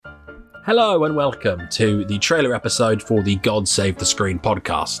Hello and welcome to the trailer episode for the God Save the Screen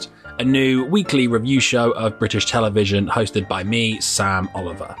podcast, a new weekly review show of British television hosted by me, Sam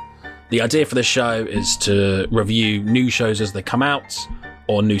Oliver. The idea for this show is to review new shows as they come out,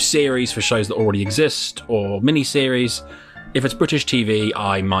 or new series for shows that already exist, or mini-series. If it's British TV,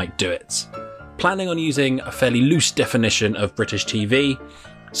 I might do it. Planning on using a fairly loose definition of British TV,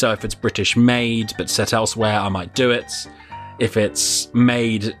 so if it's British made but set elsewhere, I might do it. If it's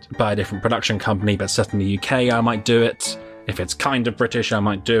made by a different production company but set in the UK, I might do it. If it's kind of British, I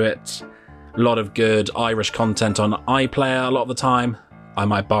might do it. A lot of good Irish content on iPlayer a lot of the time. I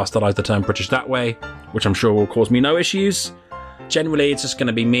might bastardise the term British that way, which I'm sure will cause me no issues. Generally, it's just going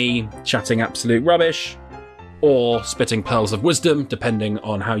to be me chatting absolute rubbish, or spitting pearls of wisdom, depending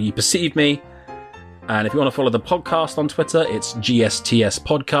on how you perceive me. And if you want to follow the podcast on Twitter, it's GSTS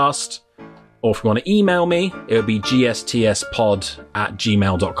Podcast. Or if you want to email me, it would be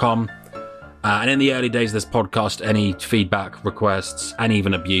gstspod@gmail.com. And in the early days of this podcast, any feedback, requests, and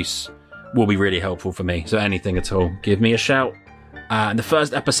even abuse will be really helpful for me. So anything at all, give me a shout. And the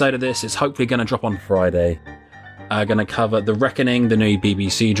first episode of this is hopefully going to drop on Friday. Going to cover The Reckoning, the new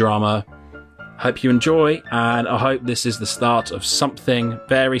BBC drama. Hope you enjoy, and I hope this is the start of something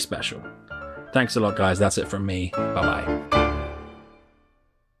very special. Thanks a lot, guys. That's it from me. Bye-bye.